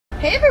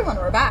Hey everyone,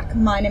 we're back.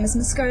 My name is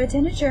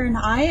MissScarletTanager, and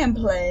I am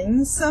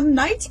playing some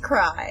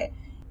NightCry.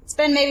 It's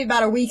been maybe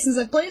about a week since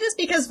I've played this,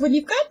 because when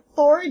you've got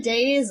 4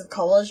 days of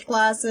college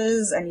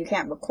classes and you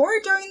can't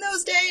record during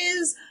those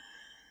days,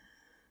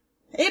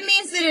 it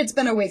means that it's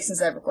been a week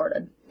since I've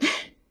recorded.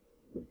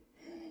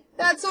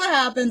 That's what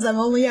happens. I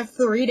only have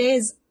 3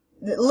 days.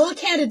 Little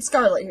Candid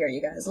Scarlet here,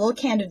 you guys. Little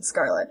Candid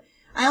Scarlet.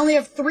 I only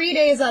have 3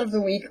 days out of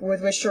the week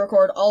with which to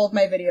record all of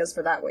my videos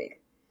for that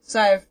week.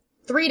 So I have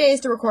 3 days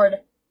to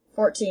record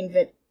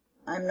 14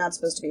 I'm not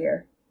supposed to be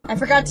here. I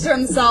forgot to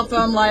turn the cell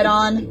phone light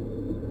on.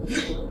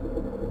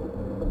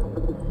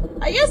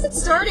 I guess it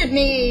started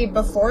me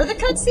before the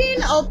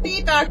cutscene. I'll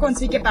be back once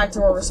we get back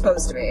to where we're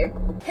supposed to be.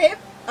 Hey,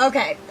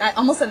 okay, I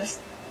almost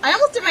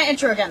did my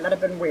intro again. That'd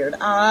have been weird.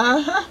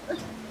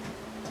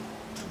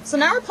 So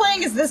now we're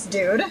playing as this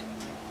dude.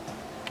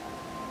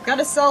 Got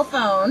a cell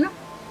phone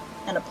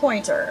and a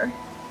pointer.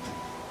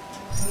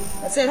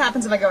 Let's see what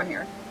happens if I go in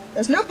here.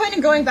 There's no point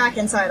in going back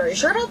inside. Are you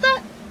sure about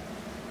that?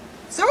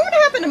 So what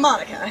happened to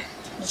Monica?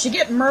 Did she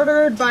get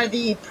murdered by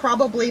the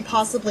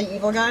possibly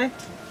evil guy?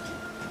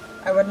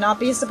 I would not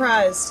be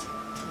surprised.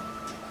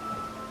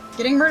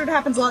 Getting murdered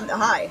happens a lot.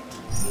 Hi.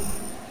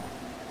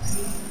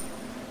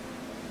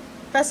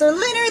 Professor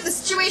Leonard, the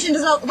situation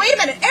does not— Wait a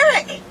minute,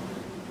 Eric!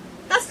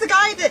 That's the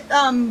guy that,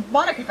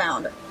 Monica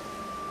found.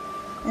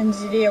 And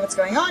did you know what's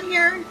going on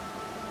here?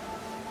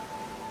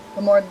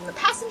 The more than the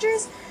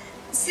passengers?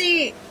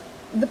 See,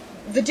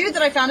 the dude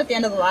that I found at the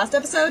end of the last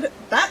episode,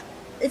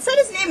 it said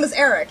his name was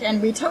Eric,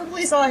 and we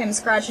totally saw him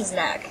scratch his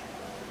neck.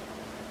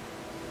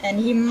 And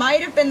he might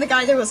have been the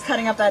guy that was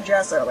cutting up that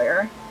dress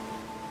earlier.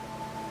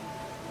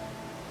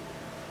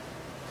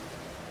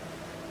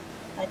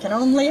 I can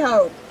only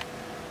hope.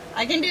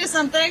 I can do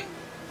something.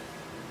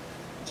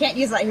 Can't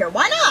use that here.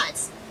 Why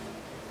not?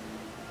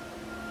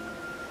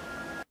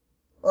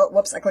 Oh,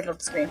 whoops, I clicked off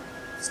the screen.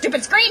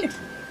 Stupid screen!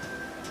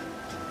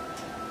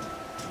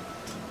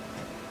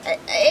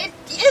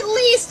 At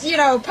least, you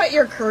know, put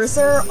your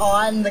cursor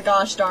on the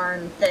gosh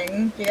darn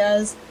thing, you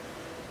guys.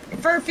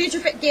 For future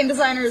game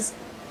designers,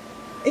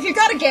 if you've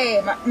got a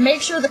game,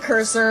 make sure the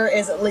cursor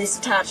is at least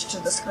attached to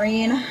the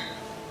screen.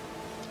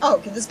 Oh,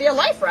 could this be a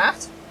life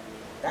raft?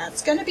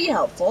 That's gonna be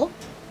helpful.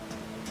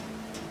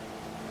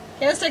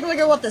 Okay, let's take a look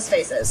at what this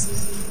face is.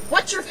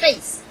 What's your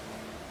face?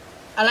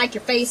 I like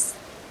your face.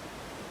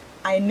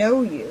 I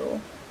know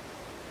you.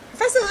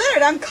 Professor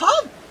Leonard, I'm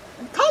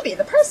Colby,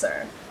 the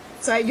purser.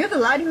 So you're the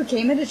lad who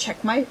came in to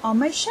check on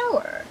my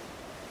shower.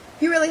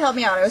 You really helped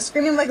me out. I was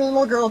screaming like a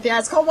little girl with the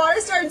ice cold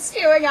water started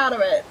spewing out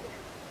of it.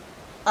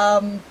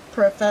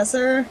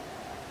 Professor?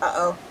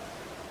 Uh-oh.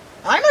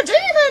 I'm a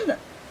demon!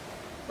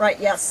 Right,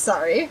 yes,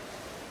 sorry.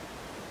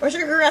 Wish I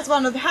could grasp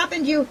on what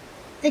happened. You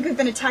think we've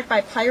been attacked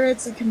by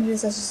pirates and come into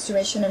such a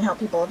situation and help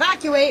people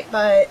evacuate,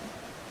 but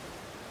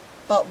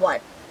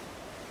what?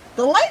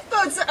 The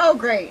lifeboats are— oh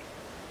great.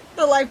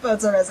 The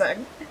lifeboats are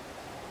missing.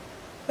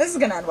 This is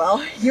gonna end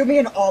well. You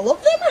mean all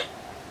of them?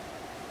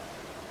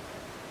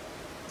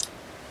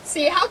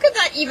 See, how could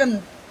that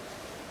even—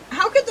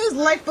 how could those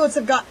lifeboats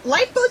have got—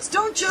 lifeboats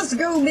don't just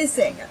go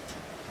missing.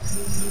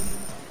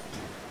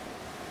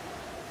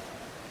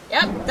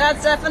 Yep,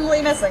 that's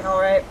definitely missing,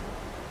 alright.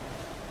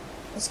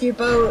 Rescue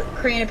boat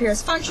crane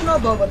appears functional,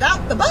 but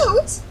without the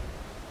boat,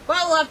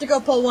 well, we'll have to go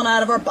pull one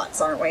out of our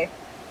butts, aren't we?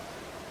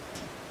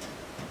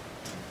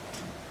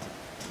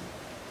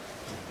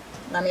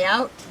 Let me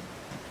out.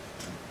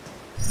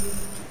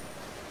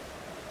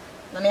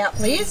 Let me out,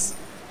 please.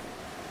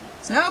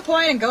 There's no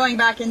point in going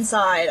back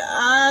inside.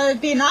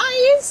 It'd be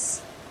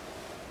nice.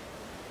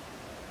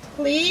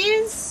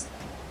 Please?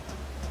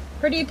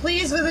 Pretty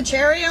please with a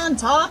cherry on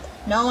top?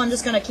 No, I'm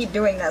just gonna keep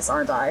doing this,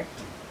 aren't I?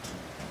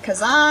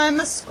 'Cause I'm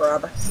a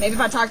scrub. Maybe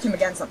if I talk to him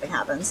again, something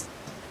happens.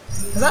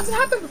 'Cause that's what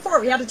happened before.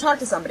 We had to talk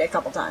to somebody a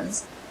couple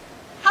times.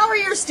 How are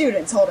your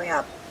students holding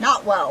up?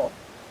 Not well.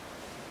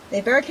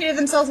 They barricaded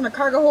themselves in a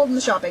cargo hold in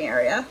the shopping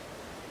area.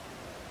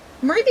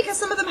 I'm worried because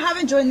some of them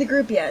haven't joined the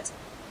group yet.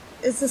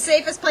 It's the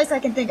safest place I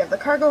can think of. The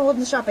cargo hold in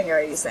the shopping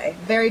area, you say.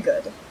 Very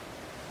good.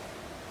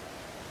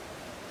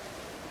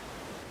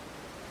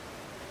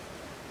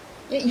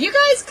 You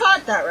guys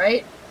caught that,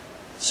 right?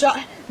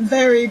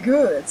 Very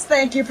good.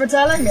 Thank you for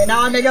telling me.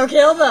 Now I'm gonna go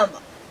kill them.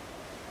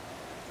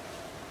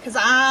 'Cause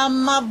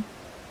I'm a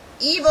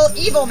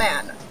evil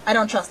man. I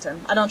don't trust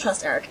him. I don't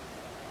trust Eric.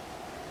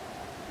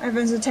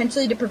 Everyone's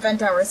intentionally to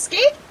prevent our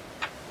escape?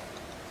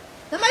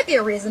 That might be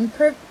a reason.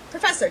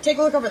 Professor, take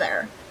a look over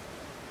there.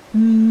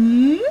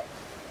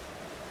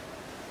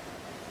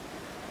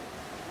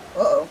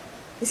 Uh-oh.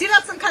 You see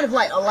that's some kind of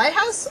light. A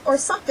lighthouse or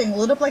something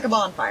lit up like a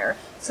bonfire.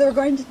 So we're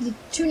going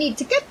to need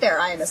to get there,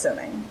 I am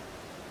assuming.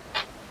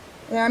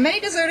 There are many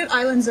deserted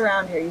islands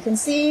around here. You can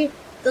see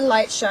the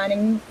light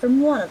shining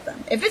from one of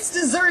them. If it's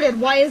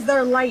deserted, why is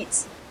there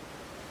light?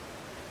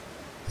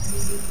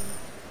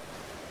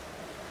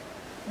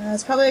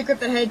 It's probably a group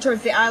that headed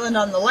towards the island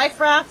on the life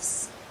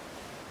rafts.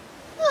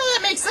 Well,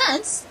 that makes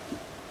sense.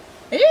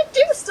 I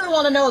do still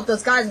want to know what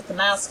those guys with the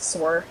masks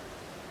were.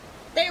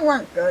 They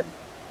weren't good.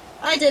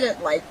 I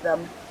didn't like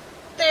them.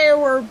 they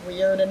were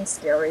weird and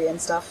scary and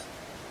stuff.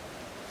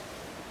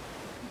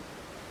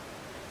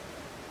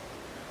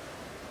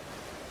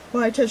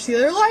 Why touch the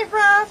other life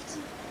raft?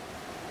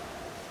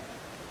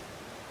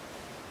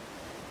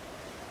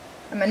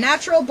 I'm a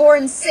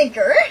natural-born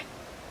sinker.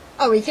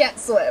 Oh, he can't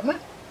swim.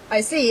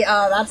 I see.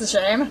 That's a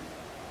shame.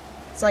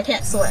 So I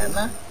can't swim.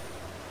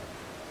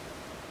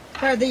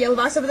 Or the yellow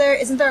box over there,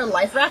 isn't there a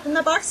life raft in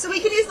that box? So we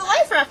can use the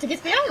life raft to get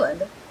to the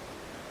island.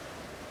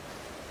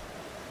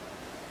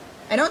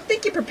 I don't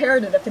think you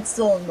prepared it if it's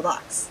still in the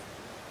box.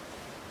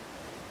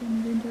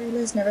 Inventory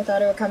list, never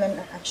thought it would come in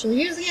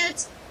actually using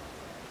it.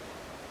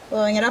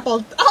 Blowing it up, I'll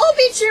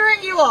be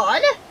cheering you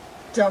on!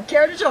 Don't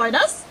care to join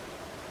us?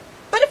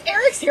 But if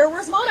Eric's here,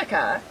 where's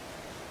Monica?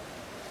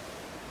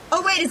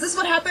 Oh wait, is this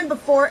what happened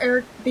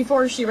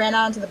before she ran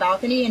out onto the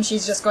balcony and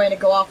she's just going to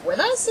go off with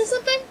us or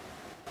something?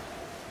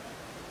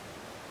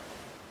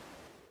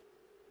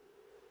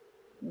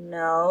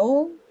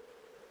 No.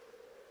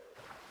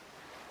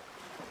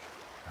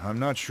 I'm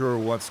not sure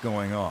what's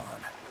going on.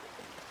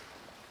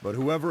 But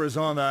whoever is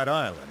on that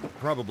island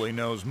probably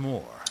knows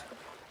more.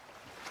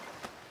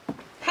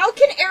 How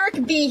can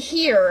Eric be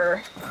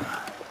here?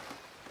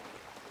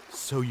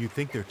 So you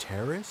think they're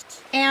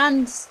terrorists?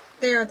 And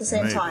there at the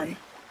same Maybe. time.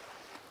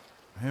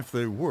 If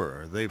they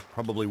were, they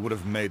probably would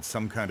have made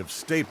some kind of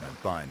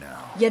statement by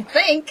now. You'd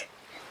think.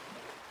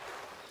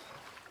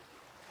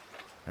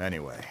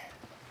 Anyway,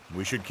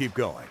 we should keep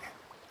going.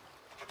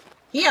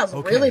 He has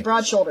Okay. really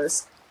broad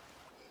shoulders.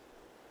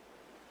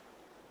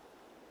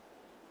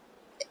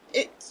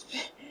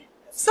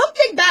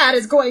 Something bad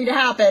is going to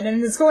happen,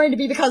 and it's going to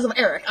be because of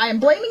Eric. I am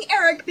blaming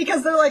Eric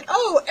because they're like,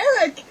 oh,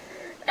 Eric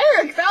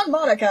found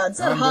Monica and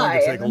said I'm hi, going to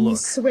take and a then he look.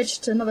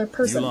 switched to another You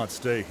person. lot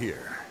stay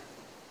here.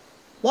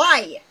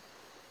 Why?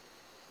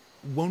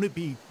 Won't it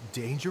be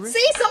dangerous?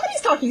 See,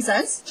 somebody's talking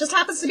sense. Just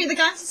happens to be the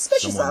guy I'm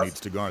suspicious Someone of. needs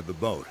to guard the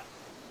boat,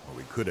 or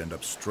we could end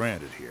up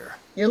stranded here.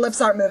 Your lips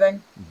aren't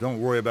moving.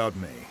 Don't worry about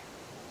me.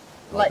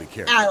 I'll be Like,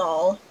 careful. at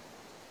all.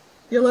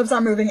 Your lips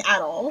aren't moving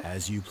at all.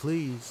 As you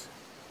please.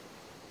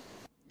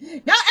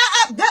 No,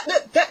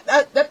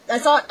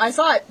 I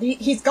saw it.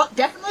 He's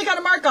definitely got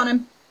a mark on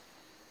him.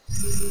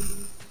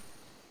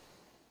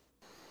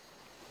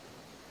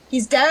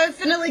 He's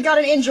definitely got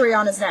an injury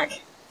on his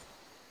neck.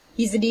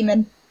 He's a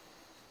demon.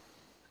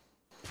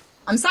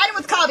 I'm siding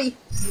with Kabi.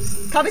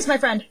 Kabi's my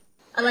friend.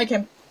 I like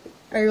him.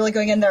 Are you really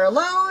going in there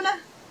alone?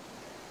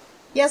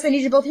 Yes, I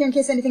need you both here in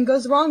case anything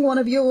goes wrong. One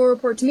of you will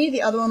report to me,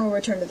 the other one will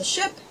return to the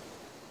ship.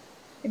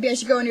 Maybe I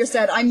should go in your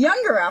stead. I'm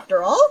younger,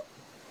 after all.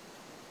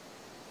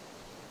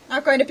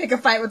 Not going to pick a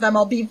fight with them,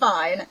 I'll be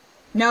fine.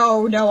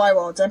 No, I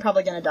won't. I'm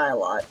probably gonna die a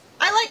lot.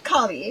 I like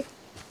Kabi.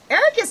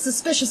 Eric is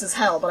suspicious as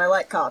hell, but I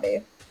like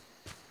Kabi.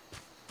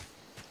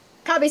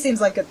 Kabi seems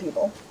like good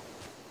people.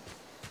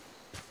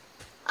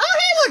 Oh,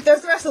 hey, look!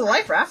 There's the rest of the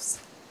life rafts.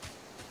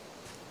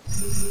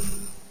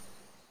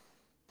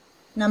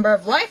 Number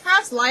of life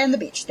rafts lie on the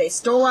beach. They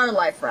stole our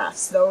life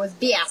rafts. Those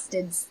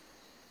bastards.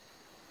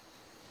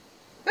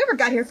 Whoever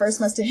got here first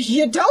must have...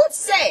 You don't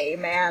say,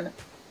 man!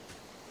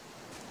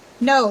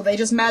 No, they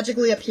just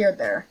magically appeared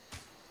there.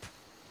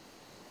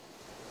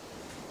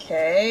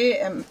 Okay,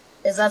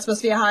 is that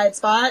supposed to be a hide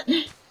spot?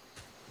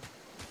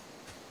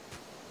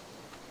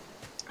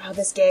 Oh,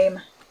 this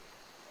game.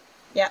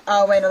 Yeah,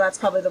 oh wait, no, that's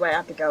probably the way I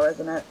have to go,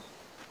 isn't it?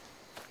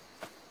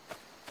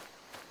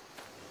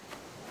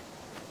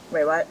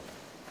 Wait, what?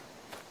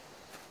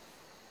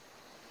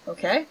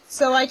 Okay,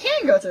 so I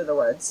can go through the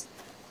woods.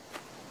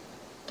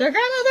 To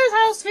grandmother's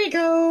house we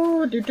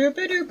go!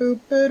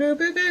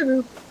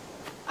 Do-do-ba-do-boop-ba-do-boop-ba-boop.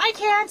 I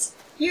can't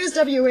use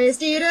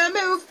WASD to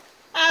move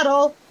at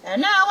all,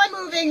 and now I'm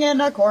moving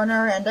in a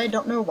corner, and I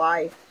don't know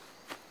why.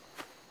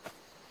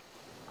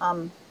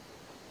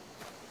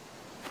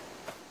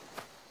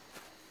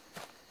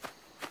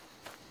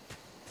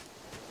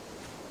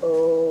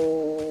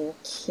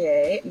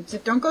 Okay.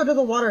 Don't go to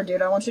the water,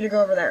 dude. I want you to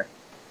go over there.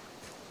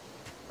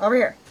 Over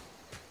here.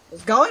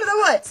 Just go into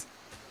the woods!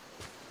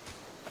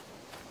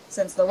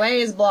 Since the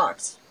way is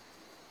blocked.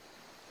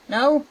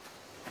 No?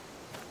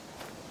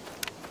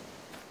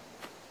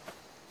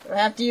 Do I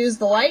have to use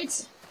the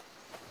light?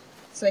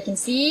 So I can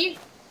see?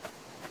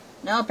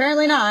 No,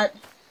 apparently not.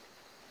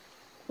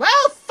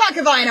 Well, fuck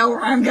if I know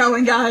where I'm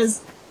going,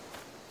 guys!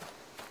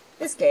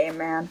 This game,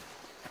 man.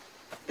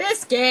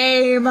 This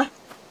game!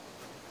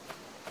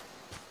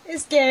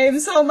 This game,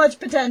 so much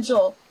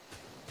potential.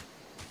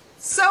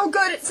 So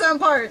good at some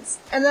parts,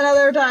 and then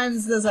other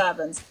times this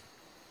happens.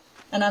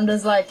 And I'm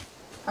just like,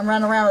 I'm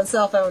running around with a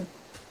cell phone.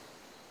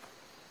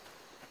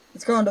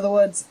 Let's go into the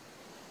woods.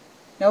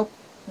 Nope.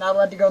 Not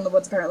allowed to go in the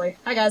woods, apparently.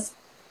 Hi, guys.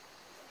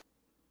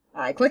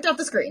 I clicked off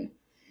the screen.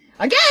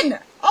 Again!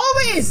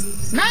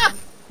 Always! Map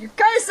your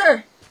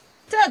cursor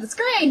to the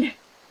screen!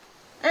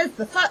 It's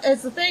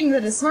the thing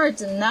that is smart,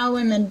 and now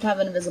I'm in have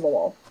an invisible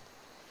wall.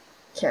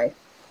 Okay.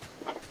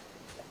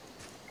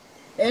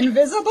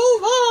 Invisible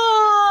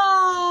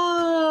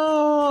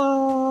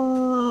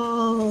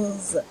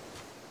walls!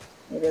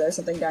 Maybe there's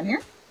something down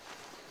here?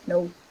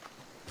 No.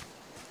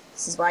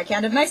 This is why I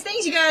can't have nice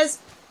things, you guys!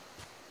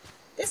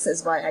 This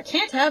is why I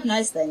can't have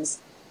nice things.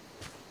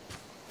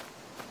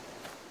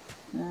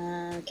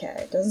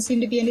 Okay, doesn't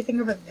seem to be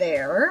anything over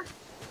there.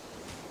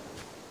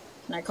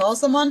 Can I call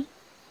someone?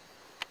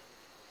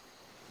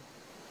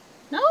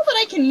 No, but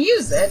I can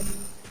use it.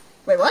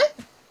 Wait, what?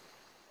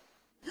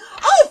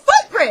 Oh,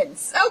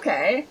 footprints!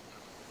 Okay.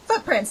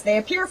 Footprints, they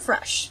appear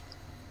fresh.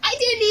 I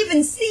didn't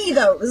even see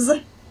those!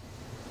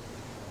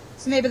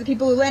 So maybe the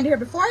people who landed here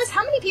before us?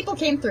 How many people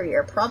came through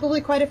here?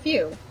 Probably quite a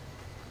few.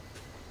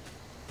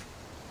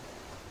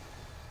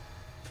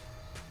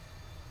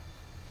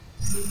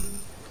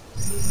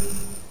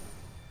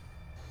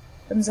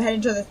 Comes ahead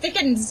into the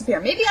thicket and disappear.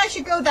 Maybe I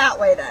should go that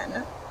way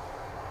then.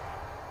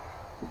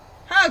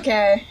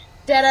 Okay.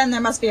 Dead end,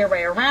 there must be a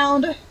way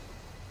around.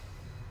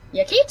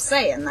 You keep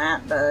saying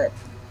that, but...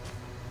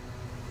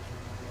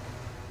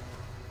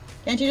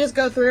 Can't you just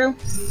go through?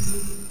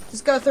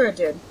 Just go through it,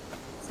 dude.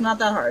 It's not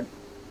that hard.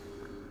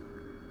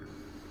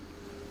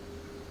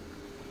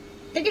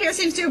 Thicket here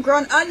seems to have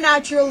grown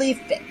unnaturally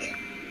thick.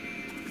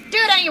 Do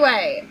it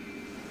anyway!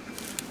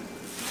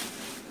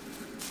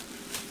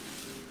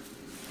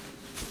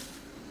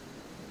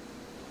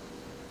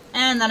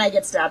 And then I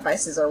get stabbed by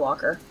Scissor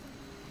Walker.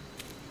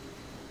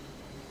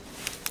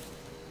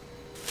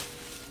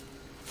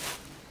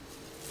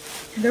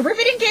 The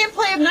riveting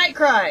gameplay of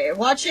NightCry,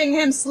 watching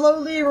him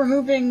slowly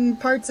removing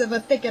parts of a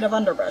thicket of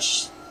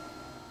underbrush.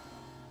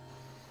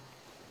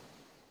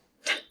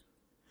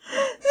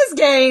 This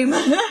game!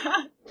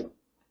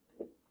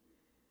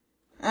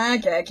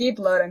 Okay, keep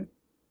loading.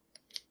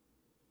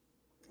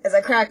 As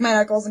I crack my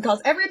knuckles and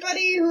cause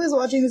everybody who is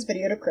watching this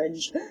video to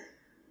cringe.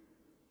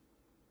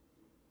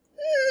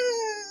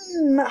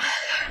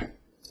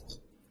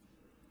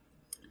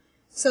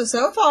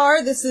 So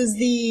far, this is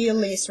the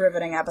least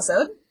riveting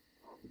episode.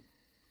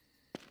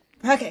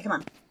 Okay, come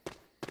on.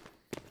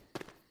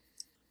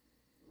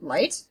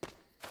 Light?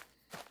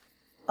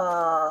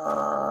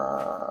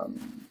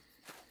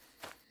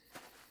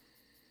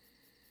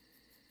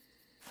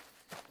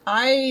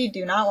 I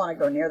do not want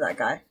to go near that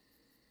guy.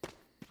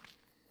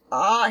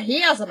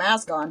 He has a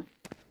mask on.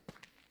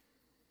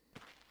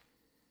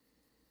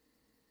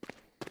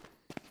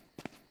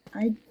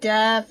 I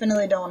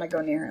definitely don't want to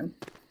go near him.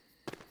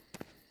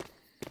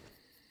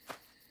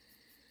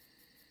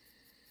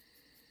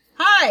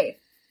 Hi!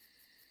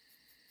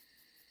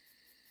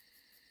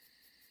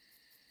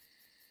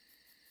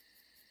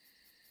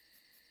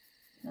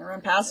 Can I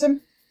run past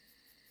him?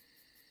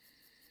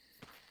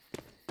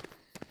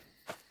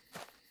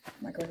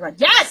 Am I going to run?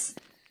 Yes!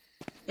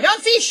 You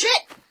don't see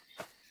shit!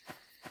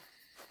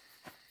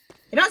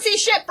 You don't see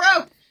shit,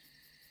 bro!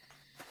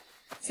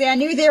 See, I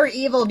knew they were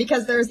evil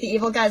because there's the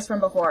evil guys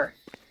from before.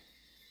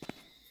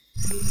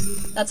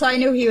 That's how I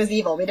knew he was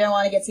evil. We didn't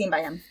want to get seen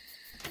by him.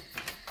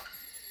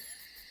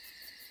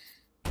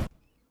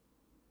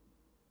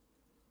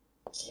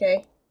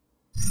 Okay.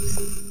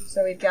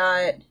 So we've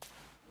got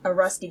a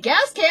rusty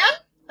gas can.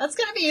 That's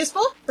gonna be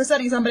useful for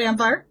setting somebody on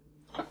fire.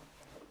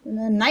 And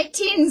then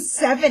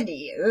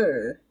 1970.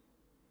 Ugh.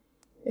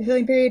 The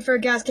healing period for a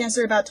gas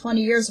canister about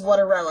 20 years. What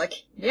a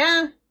relic.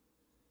 Yeah.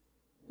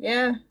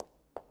 Yeah.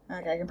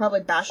 Okay, I can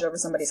probably bash it over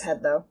somebody's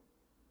head, though.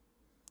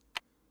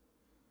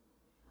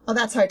 Oh,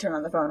 that's how I turn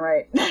on the phone,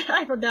 right?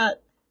 I forgot.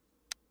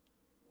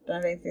 Don't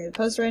have anything to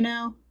post right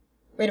now.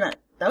 Wait a minute.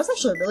 That was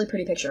actually a really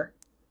pretty picture.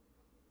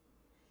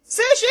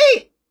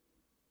 Sushi!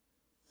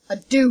 A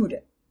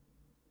dude.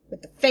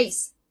 With the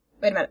face.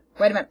 Wait a minute.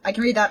 Wait a minute. I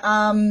can read that.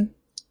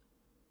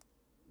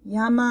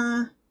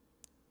 Yama...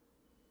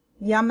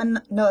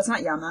 No, it's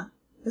not Yama.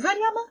 Is that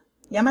Yama?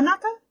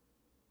 Yamanaka?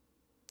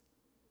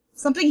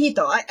 Something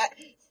Hito.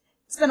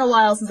 It's been a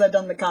while since I've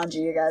done the kanji,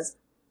 you guys.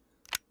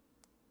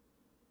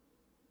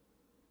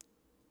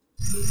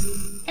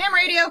 Ham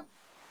radio!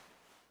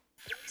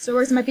 So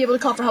works might be able to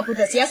call for help with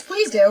this. Yes,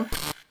 please do.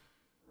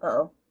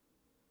 Uh-oh.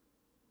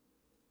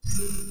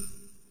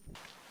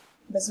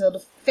 Visible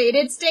to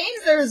faded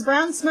stains. There's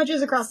brown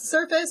smudges across the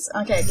surface.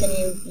 Okay, can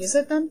you use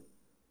it then?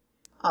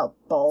 Oh,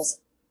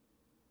 balls.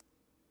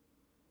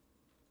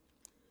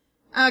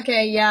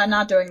 Okay, yeah,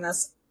 not doing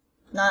this.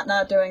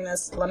 Not doing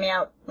this. Let me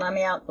out. Let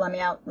me out. Let me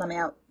out. Let me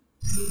out.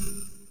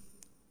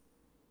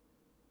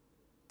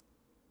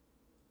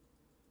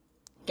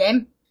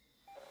 Game?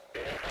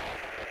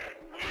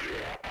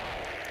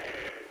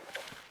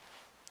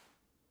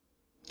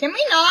 Can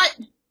we not?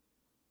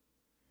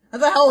 What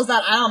the hell was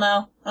that? I don't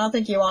know. I don't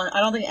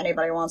think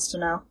anybody wants to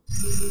know.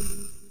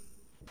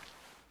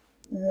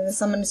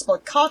 Someone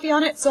spilled coffee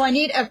on it, so I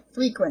need a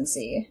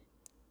frequency.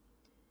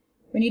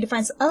 We need to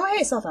find oh,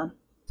 hey, cell phone.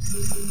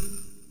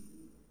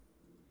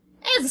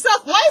 Hey, it's a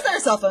why is there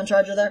a cell phone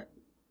charger there?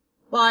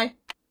 Why?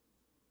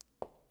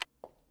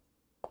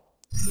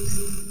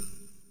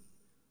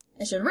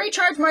 I should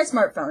recharge my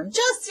smartphone,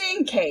 just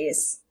in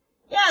case.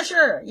 Yeah,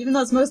 sure, even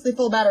though it's mostly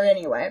full battery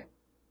anyway.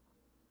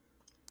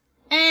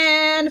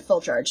 And full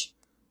charge.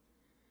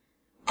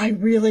 I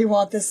really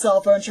want this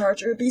cell phone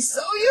charger. It'd be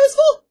so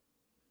useful!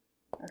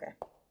 Okay.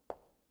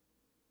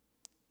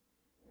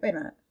 Wait a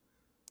minute.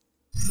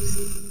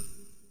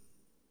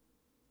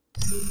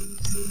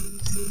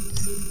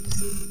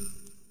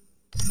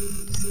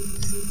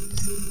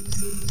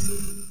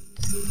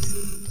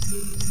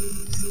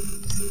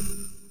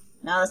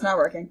 No, that's not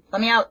working.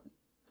 Let me out.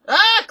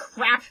 Ah,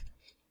 crap!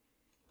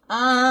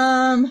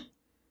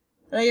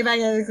 Did I get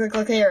back?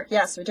 Click here.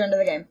 Yes, return to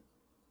the game.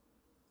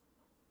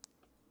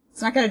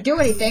 It's not gonna do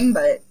anything,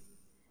 but...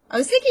 I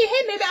was thinking,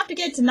 hey, maybe I have to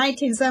get to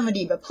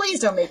 1970, but please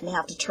don't make me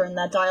have to turn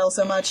that dial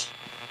so much.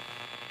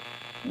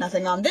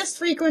 Nothing on this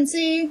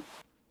frequency.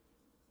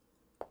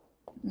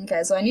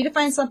 Okay, so I need to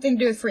find something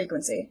to do with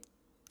frequency.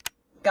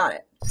 Got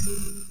it.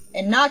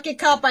 And not get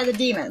caught by the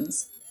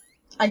demons.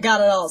 I got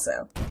it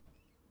also.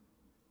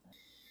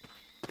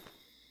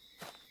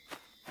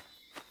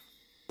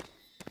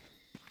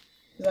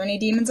 Is there any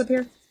demons up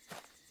here?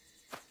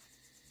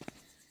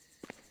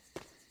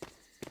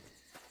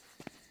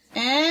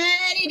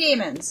 Any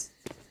demons?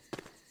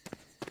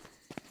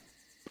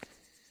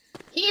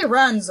 He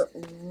runs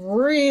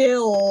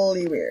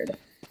really weird.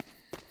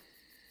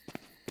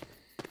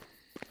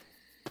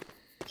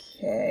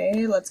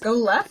 Okay, let's go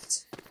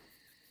left.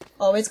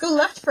 Always go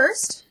left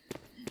first.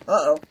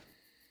 Uh-oh.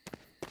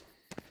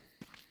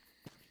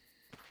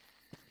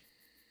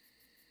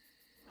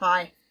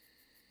 Hi.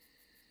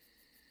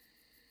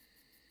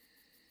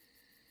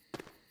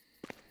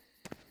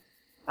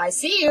 I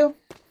see you.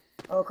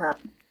 Oh, crap.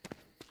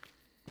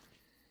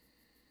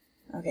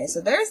 Okay,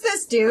 so there's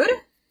this dude.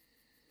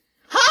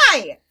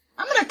 Hi!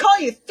 I'm gonna call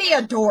you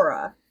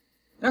Theodora.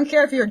 I don't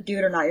care if you're a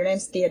dude or not, your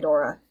name's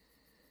Theodora.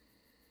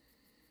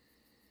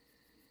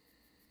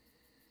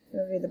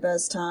 It'll be the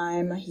best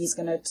time. He's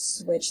gonna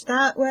switch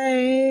that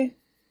way.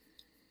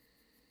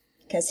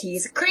 Because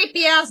he's a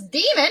creepy-ass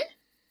demon!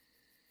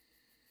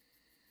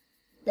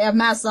 They have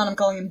masks on, I'm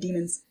calling them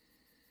demons.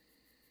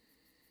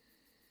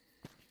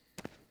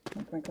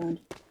 Come on, come on,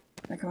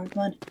 come on. Come on,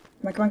 come on.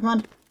 Come on, come on, come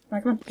on. Come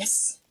on, come on.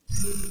 Yes!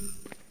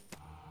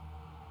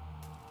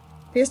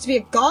 Appears to be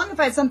a gong. If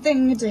I had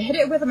something to hit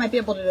it with, I might be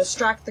able to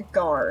distract the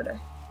guard.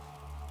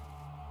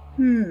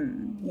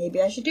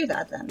 Maybe I should do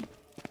that then.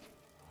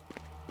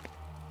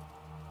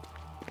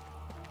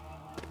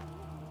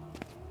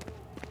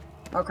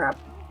 Oh crap.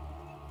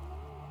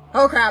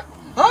 Oh crap!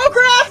 Oh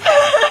crap!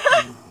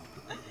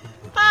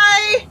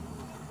 Hi!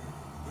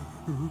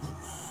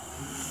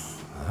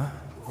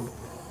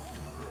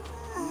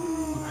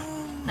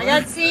 I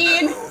got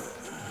seen!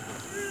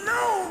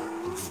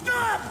 No!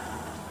 Stop!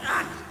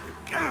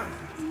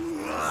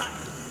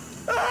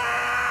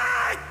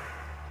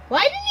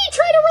 Why didn't he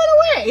try to run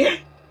away?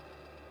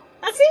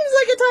 That seems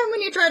like a time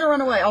when you try to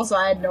run away. Also,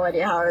 I had no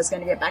idea how I was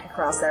going to get back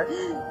across there.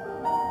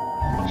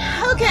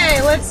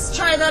 Okay, let's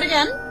try that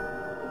again.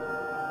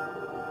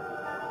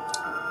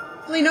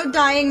 Hopefully no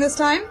dying this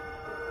time.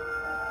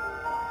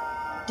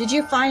 Did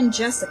you find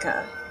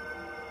Jessica?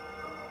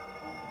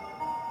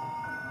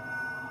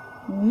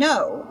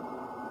 No.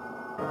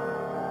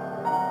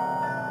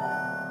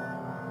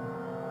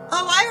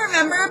 Oh, I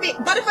remember,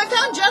 but if I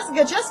found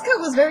Jessica, Jessica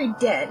was very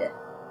dead.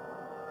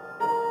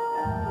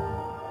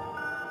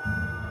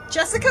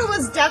 Jessica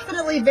was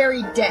definitely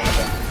very dead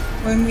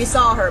when we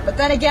saw her, but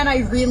then again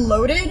I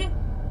reloaded.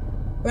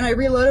 When I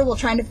reloaded while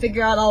trying to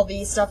figure out all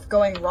the stuff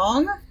going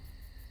wrong,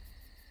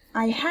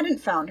 I hadn't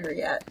found her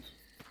yet.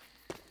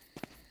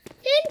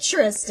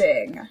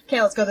 Interesting. Okay,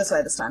 let's go this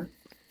way this time.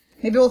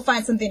 Maybe we'll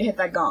find something to hit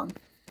that gong.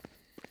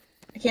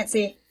 I can't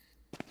see.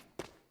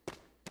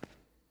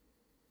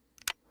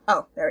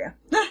 Oh, there we go.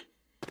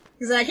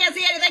 Because I can't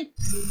see anything!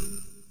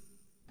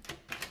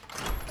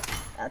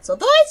 That's what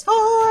the light's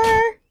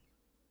for!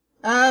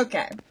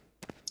 Okay.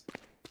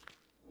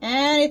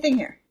 Anything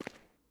here?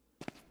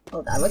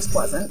 Oh, that looks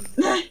pleasant.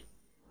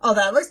 Oh,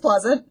 that looks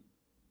pleasant.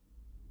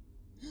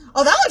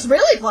 Oh, that looks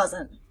really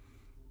pleasant!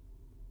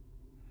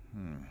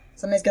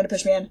 Somebody's gonna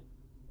push me in.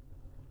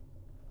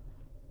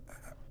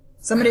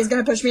 Somebody's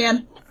gonna push me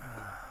in.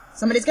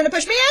 Somebody's gonna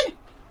push me in!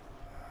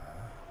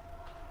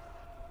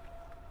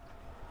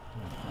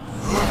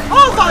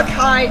 Oh, fuck!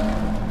 Hi!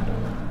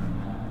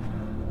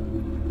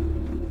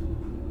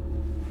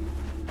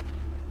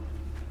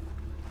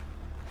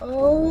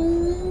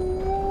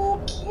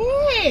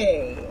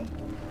 Okay.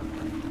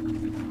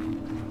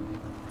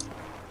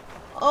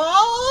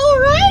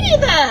 Alrighty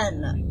then!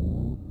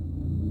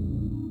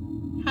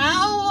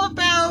 How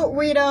about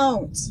we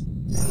don't?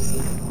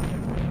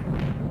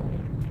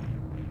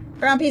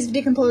 Brown piece of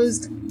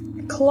decomposed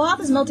cloth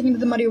is melting into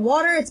the muddy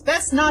water. It's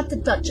best not to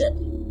touch it.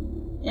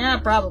 Yeah,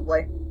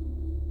 probably.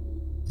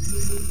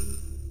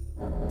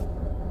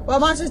 What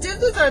monsters did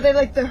this? Are they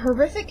like the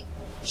horrific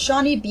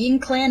Shawnee Bean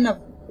clan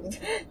of...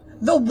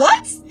 The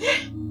what?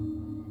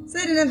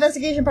 Said an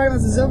investigation part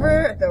once is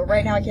over, though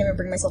right now I can't even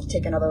bring myself to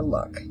take another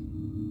look.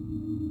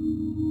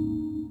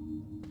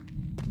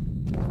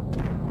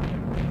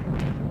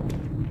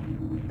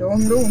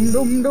 Dum dum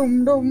dum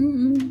dum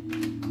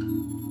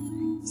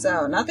dum.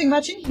 So, nothing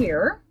much in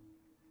here.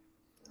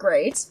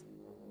 Great.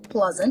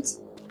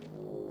 Pleasant.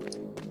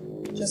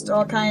 Just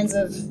all kinds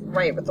of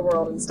right with the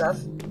world and stuff.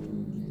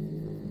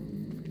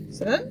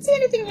 So I don't see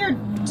anything here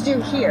to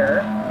do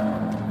here.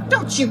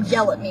 Don't you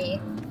yell at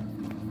me!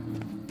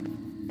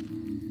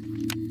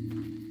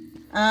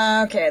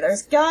 Okay,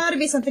 there's gotta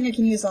be something I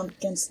can use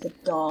against the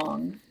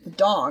dong.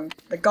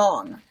 The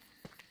gong.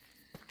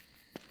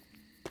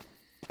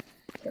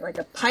 Okay, like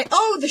a pipe.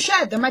 Oh, the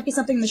shed! There might be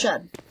something in the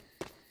shed.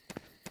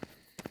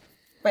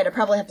 Wait, I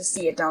probably have to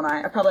see it, don't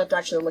I? I probably have to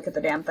actually look at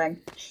the damn thing.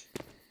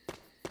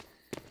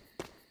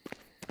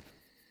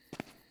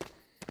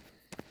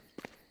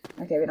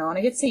 Okay, we don't want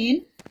to get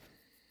seen.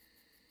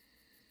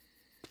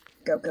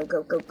 Go, go,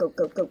 go, go, go,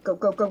 go, go, go,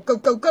 go, go, go,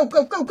 go, go,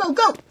 go, go, go,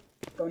 go!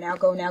 Go now,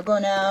 go now, go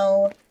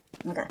now.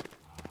 Okay.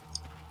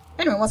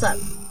 Anyway, what's that?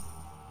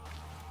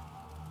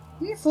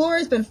 The floor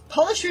has been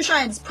polished to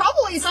shine. It's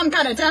probably some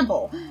kind of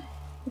temple.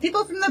 The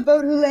people from the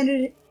boat who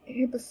landed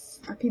here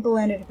are people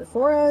landed here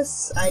before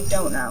us? I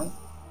don't know.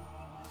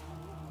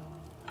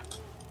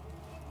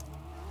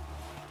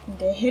 Need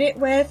to hit it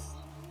with.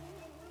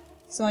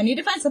 So I need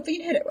to find something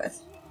to hit it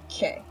with.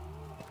 Okay.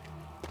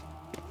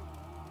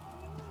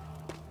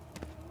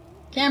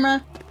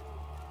 Camera.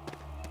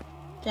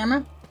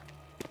 Camera.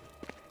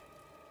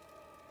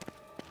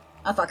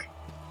 Oh, fuck.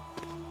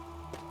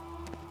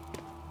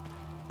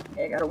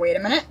 Okay, gotta wait a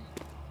minute.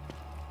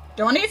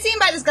 Don't want to get seen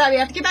by this guy. We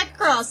have to get back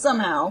across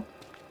somehow.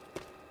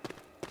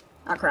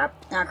 Oh, crap.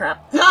 Oh,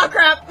 crap. Oh,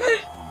 crap!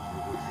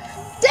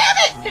 Damn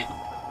it!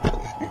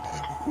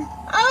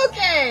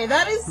 Okay,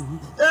 that is...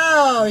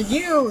 Oh,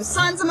 you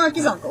sons of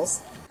monkeys'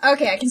 uncles.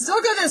 Okay, I can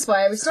still go this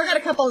way. We've still got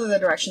a couple other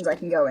directions I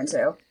can go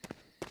into.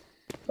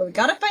 But we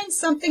gotta find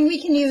something we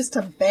can use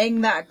to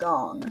bang that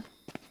gong.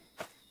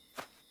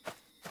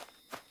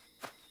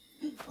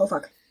 Oh,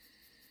 fuck.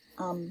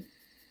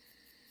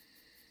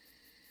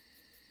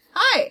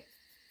 Hi!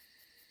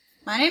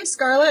 My name's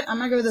Scarlet. I'm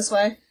gonna go this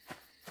way.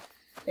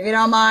 If you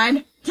don't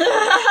mind.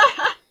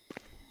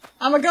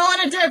 I'm gonna go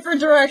in a different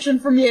direction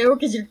from you,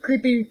 because you're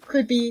creepy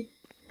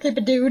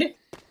dude.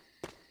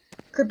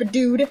 Creepy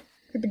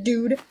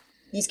dude.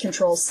 These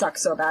controls suck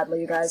so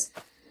badly, you guys.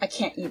 I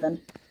can't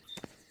even.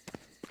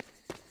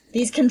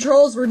 These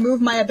controls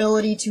remove my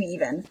ability to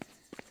even.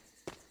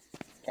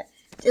 Okay.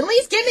 At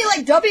least give me,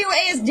 like,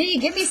 WASD!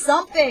 Give me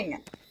something!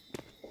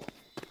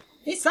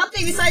 Give me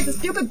something besides the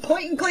stupid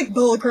point-and-click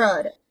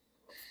bullcrud!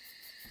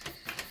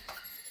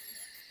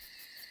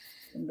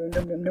 Dum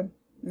dum dum dum.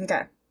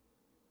 Okay.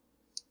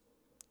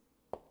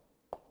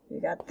 We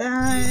got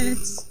that.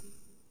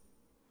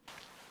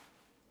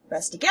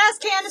 Rusty gas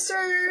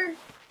canister!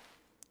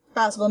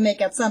 Possible to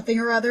make out something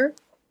or other.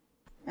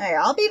 Hey,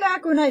 I'll be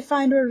back when I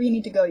find where we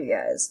need to go, you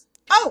guys.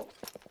 Oh!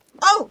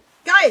 Oh!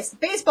 Guys!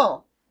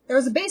 Baseball! There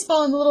was a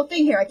baseball in the little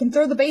thing here. I can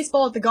throw the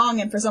baseball at the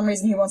gong, and for some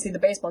reason he won't see the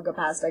baseball go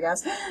past, I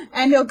guess.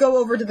 And he'll go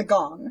over to the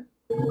gong.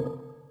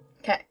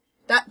 Okay.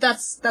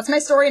 That's my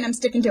story, and I'm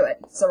sticking to it.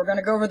 So we're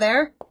gonna go over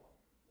there.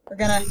 We're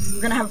gonna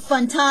have a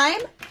fun time.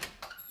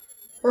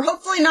 We're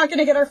hopefully not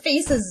gonna get our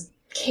faces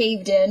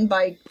caved in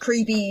by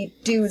creepy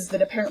dudes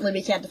that apparently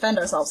we can't defend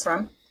ourselves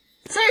from.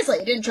 Seriously,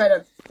 you didn't try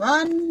to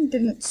run,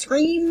 didn't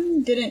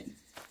scream, didn't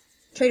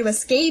try to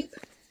escape.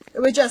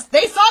 It was just,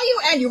 they saw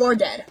you and you are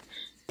dead.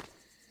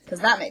 Because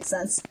that makes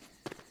sense.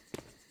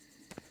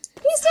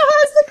 He still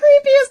has the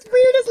creepiest,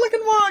 weirdest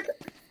looking walk.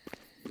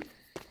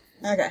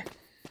 Okay.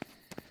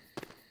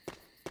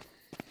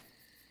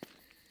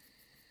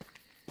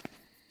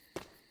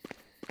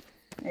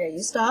 Okay,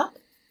 you stop.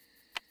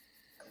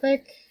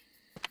 Click.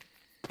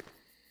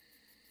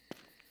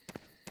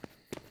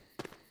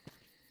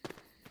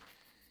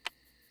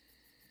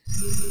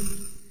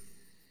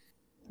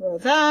 Throw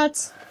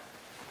that.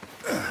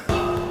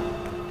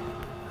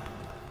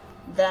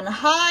 Then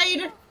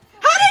hide.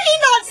 How did he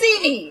not see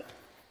me?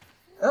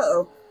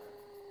 Uh-oh.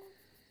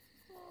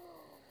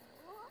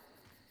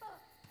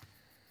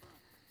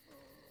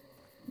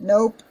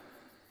 Nope.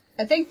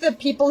 I think the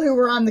people who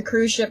were on the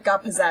cruise ship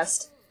got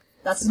possessed.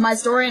 That's my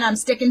story and I'm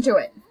sticking to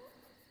it.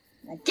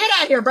 Now get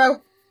out of here,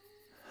 bro!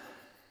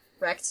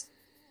 Wrecked.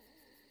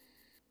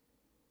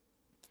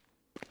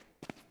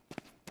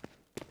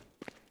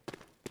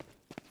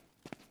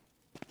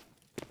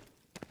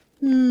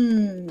 Oh,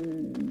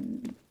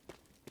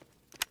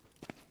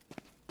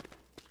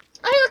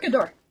 hey, look, a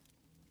door.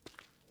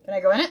 Can I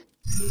go in it?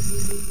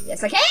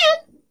 Yes, I can!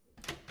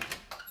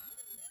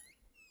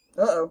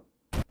 Uh-oh.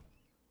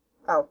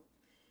 Oh.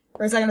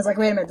 For a second, I was like,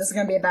 wait a minute, this is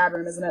gonna be a bad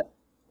room, isn't it?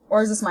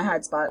 Or is this my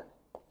hide spot?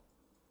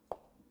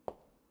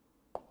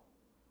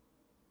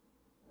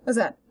 What's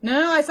that?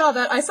 No, I saw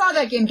that. I saw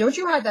that game. Don't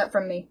you hide that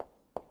from me.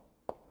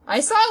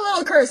 I saw a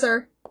little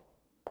cursor.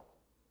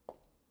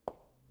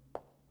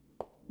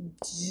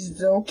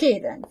 Okay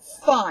then.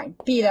 Fine.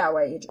 Be that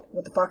way.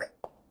 What the fuck?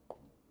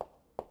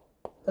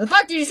 What the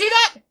fuck? Did you see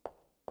that?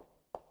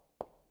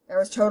 There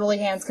was totally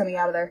hands coming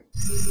out of there.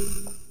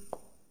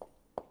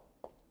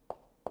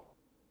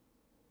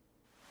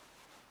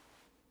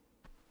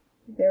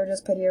 They were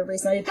just put here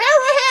recently. There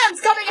were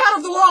hands coming out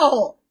of the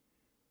wall!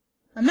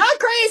 I'm not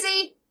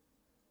crazy!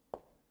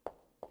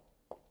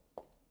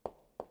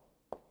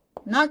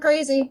 I'm not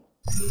crazy.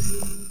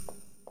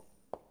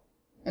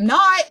 I'm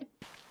not!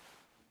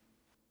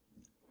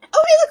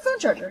 Oh, hey, look, phone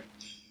charger.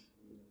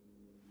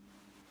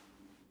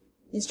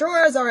 These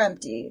drawers are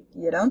empty.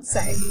 You don't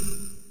say.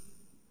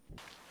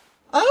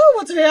 Oh,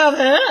 what do we have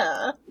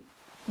here?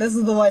 This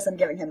is the voice I'm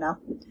giving him now.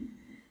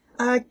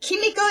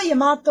 Kimiko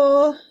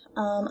Yamato,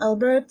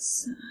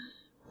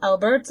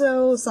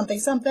 Alberto, something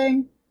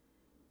something.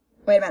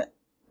 Wait a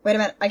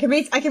minute. I can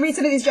read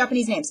some of these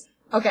Japanese names.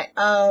 Okay,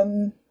 I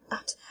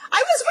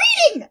was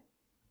reading!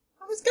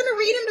 I was gonna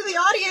read him to the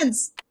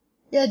audience!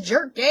 Yeah,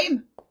 jerk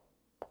game.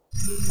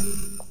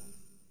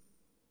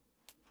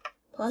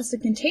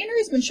 Plastic container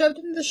has been shoved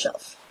into the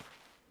shelf.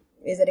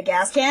 Is it a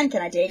gas can?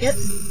 Can I take it?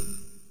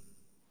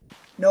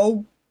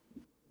 No.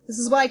 This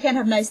is why I can't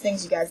have nice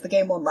things, you guys. The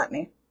game won't let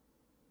me.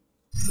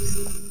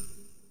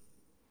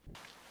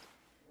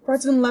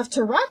 Parts have been left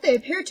to rot. They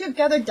appear to have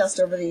gathered dust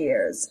over the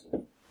years.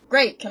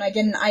 Great, can I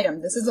get an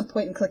item? This is a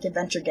point-and-click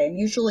adventure game.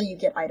 Usually you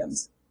get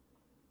items.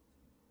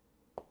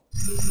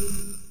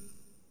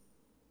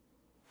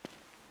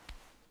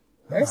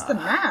 There's the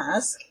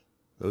mask.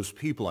 Those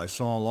people I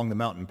saw along the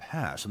mountain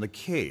pass and the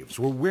caves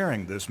were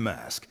wearing this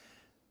mask.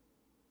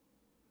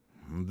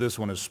 This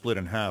one is split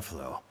in half,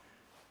 though.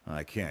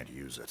 I can't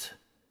use it.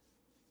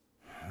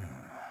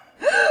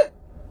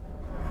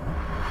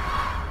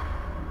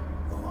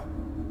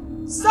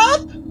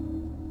 Stop!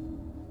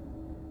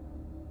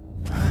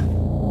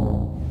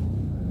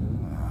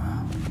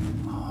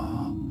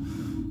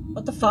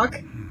 What the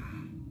fuck?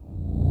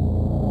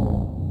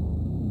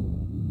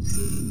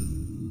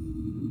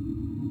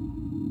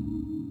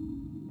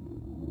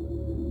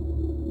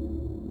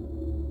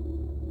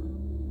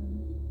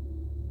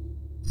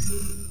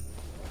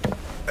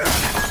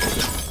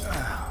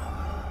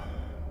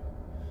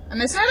 I'm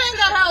assuming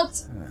that helped.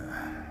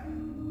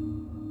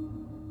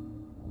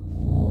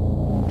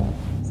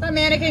 Is that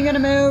mannequin gonna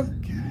move?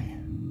 Okay.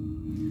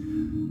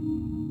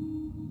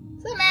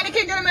 Is that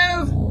mannequin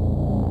gonna move?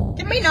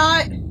 Can we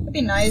not? That'd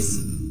be nice.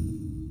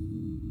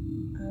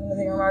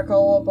 Nothing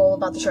remarkable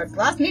about the shard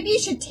glass. Maybe you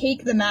should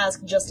take the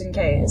mask just in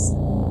case.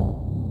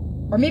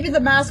 Or maybe the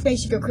mask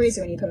makes you go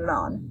crazy when you put it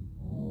on.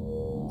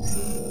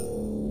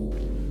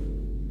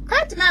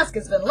 Cracked mask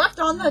has been left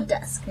on the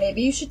desk.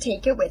 Maybe you should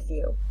take it with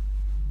you.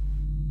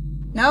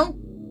 No?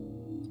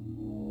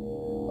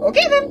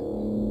 Okay then.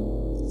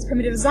 Its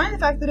primitive design, the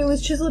fact that it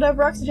was chiseled out of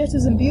rock suggests it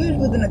was imbued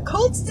with an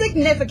occult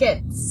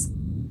significance.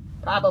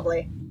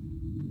 Probably.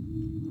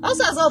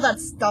 Also has all that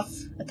stuff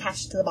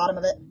attached to the bottom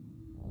of it.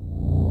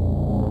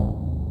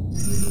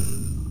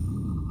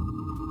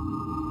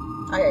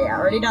 Okay, yeah,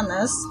 already done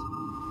this.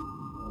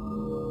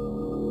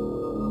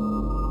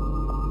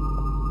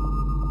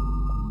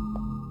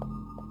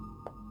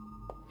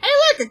 Hey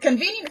look, a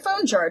convenient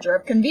phone charger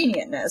of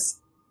convenientness.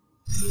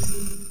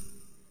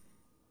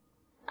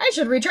 I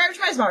should recharge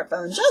my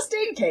smartphone, just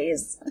in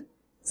case.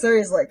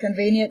 Seriously,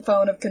 convenient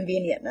phone of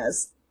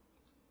convenientness.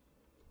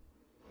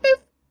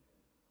 Boop.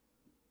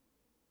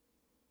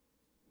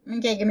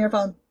 Okay, give me your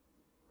phone.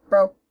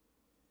 Bro.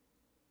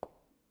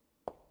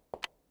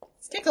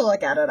 Let's take a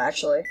look at it,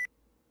 actually.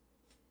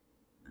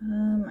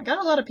 I got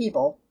a lot of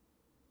people.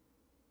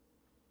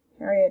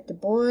 Harriet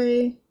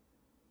DuBois.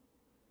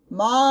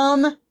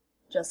 Mom.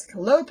 Jessica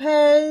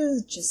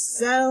Lopez.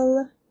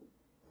 Giselle.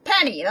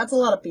 Penny, that's a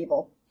lot of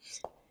people.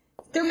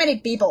 Too many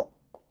people.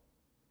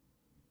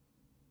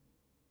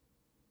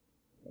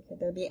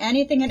 Could there be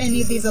anything in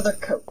any of these other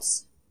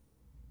coats?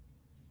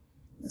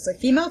 Looks like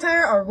female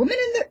attire. Are women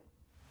in the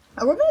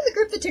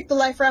group that took the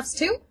life rafts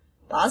too?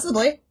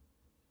 Possibly.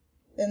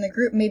 Then the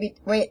group maybe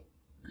wait.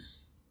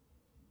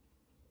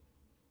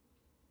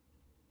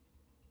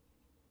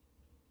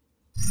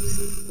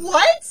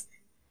 What?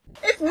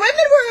 If women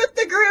were with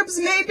the groups,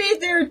 maybe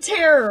they're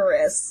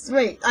terrorists.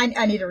 Wait,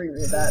 I need to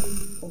reread that.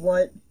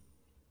 What?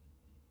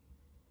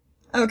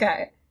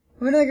 Okay.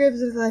 Women in the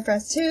groups with life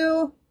rafts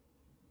too.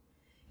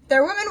 If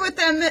there are women with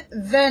them,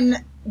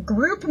 then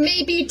group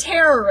may be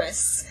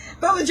terrorists.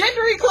 But with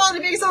gender equality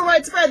being so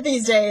widespread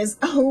these days.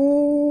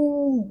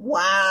 Oh,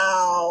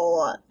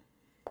 wow.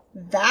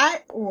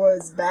 That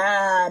was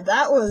bad.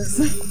 That was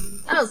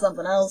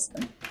something else.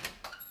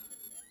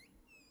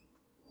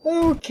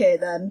 Okay,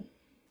 then.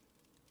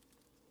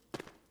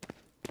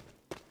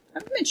 I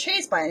haven't been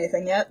chased by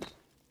anything yet.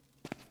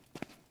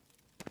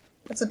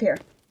 What's up here?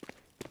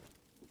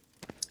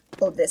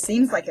 Oh, this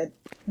seems like a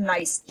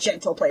nice,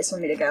 gentle place for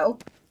me to go.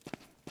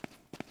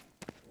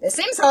 This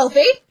seems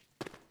healthy!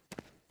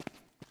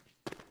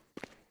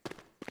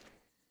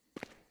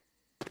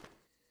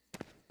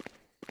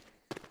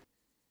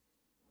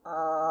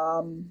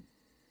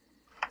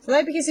 So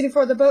that because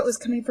before the boat was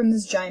coming from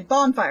this giant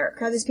bonfire.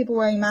 Crowd these people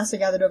wearing masks are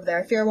gathered over there.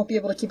 I fear I won't be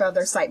able to keep out of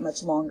their sight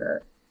much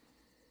longer.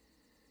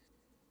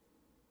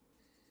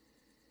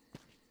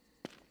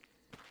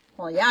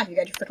 Well, yeah, if you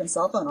got your frickin'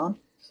 cell phone on.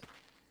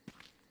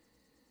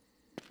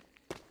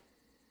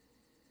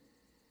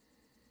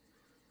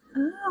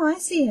 Oh, I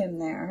see him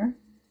there.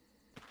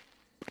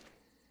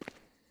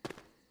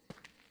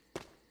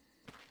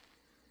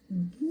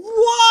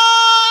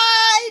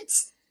 What?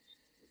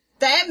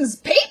 Them's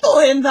people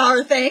in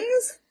our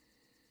things!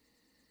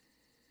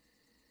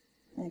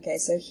 Okay,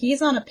 so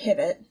he's on a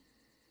pivot.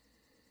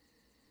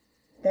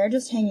 They're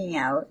just hanging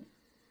out.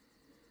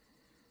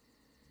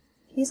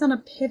 He's on a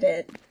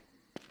pivot.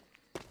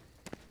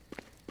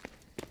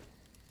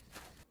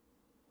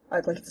 Oh,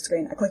 I clicked at the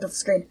screen. I clicked at the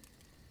screen.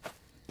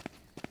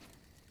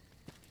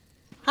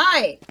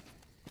 Hi!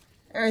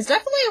 There's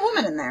definitely a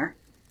woman in there.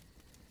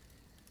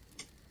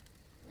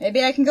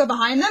 Maybe I can go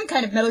behind them,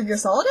 kind of Metal Gear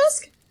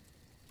Solid-esque?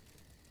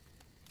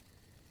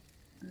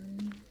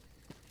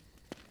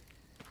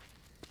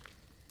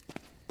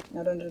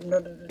 No,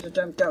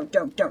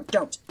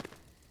 don't.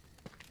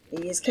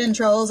 These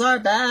controls are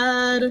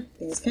bad.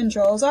 These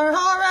controls are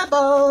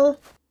horrible.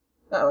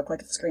 Uh-oh, I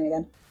clicked at the screen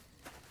again.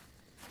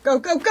 Go,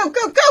 go, go,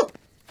 go, go!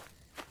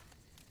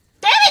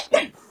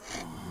 Damn it!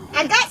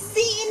 I got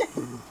seen!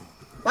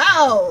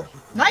 Wow,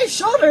 nice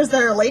shoulders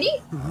there, lady.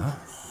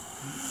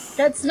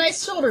 That's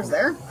nice shoulders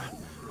there.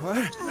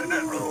 What?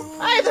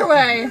 Either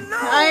way,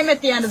 I'm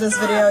at the end of this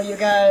video, you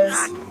guys.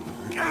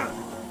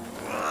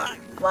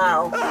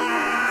 Wow.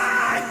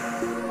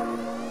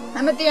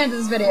 I'm at the end of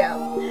this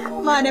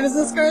video. My name is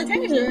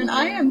MissScarletTanager, and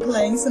I am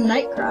playing some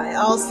NightCry.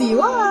 I'll see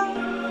you all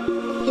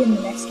in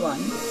the next one.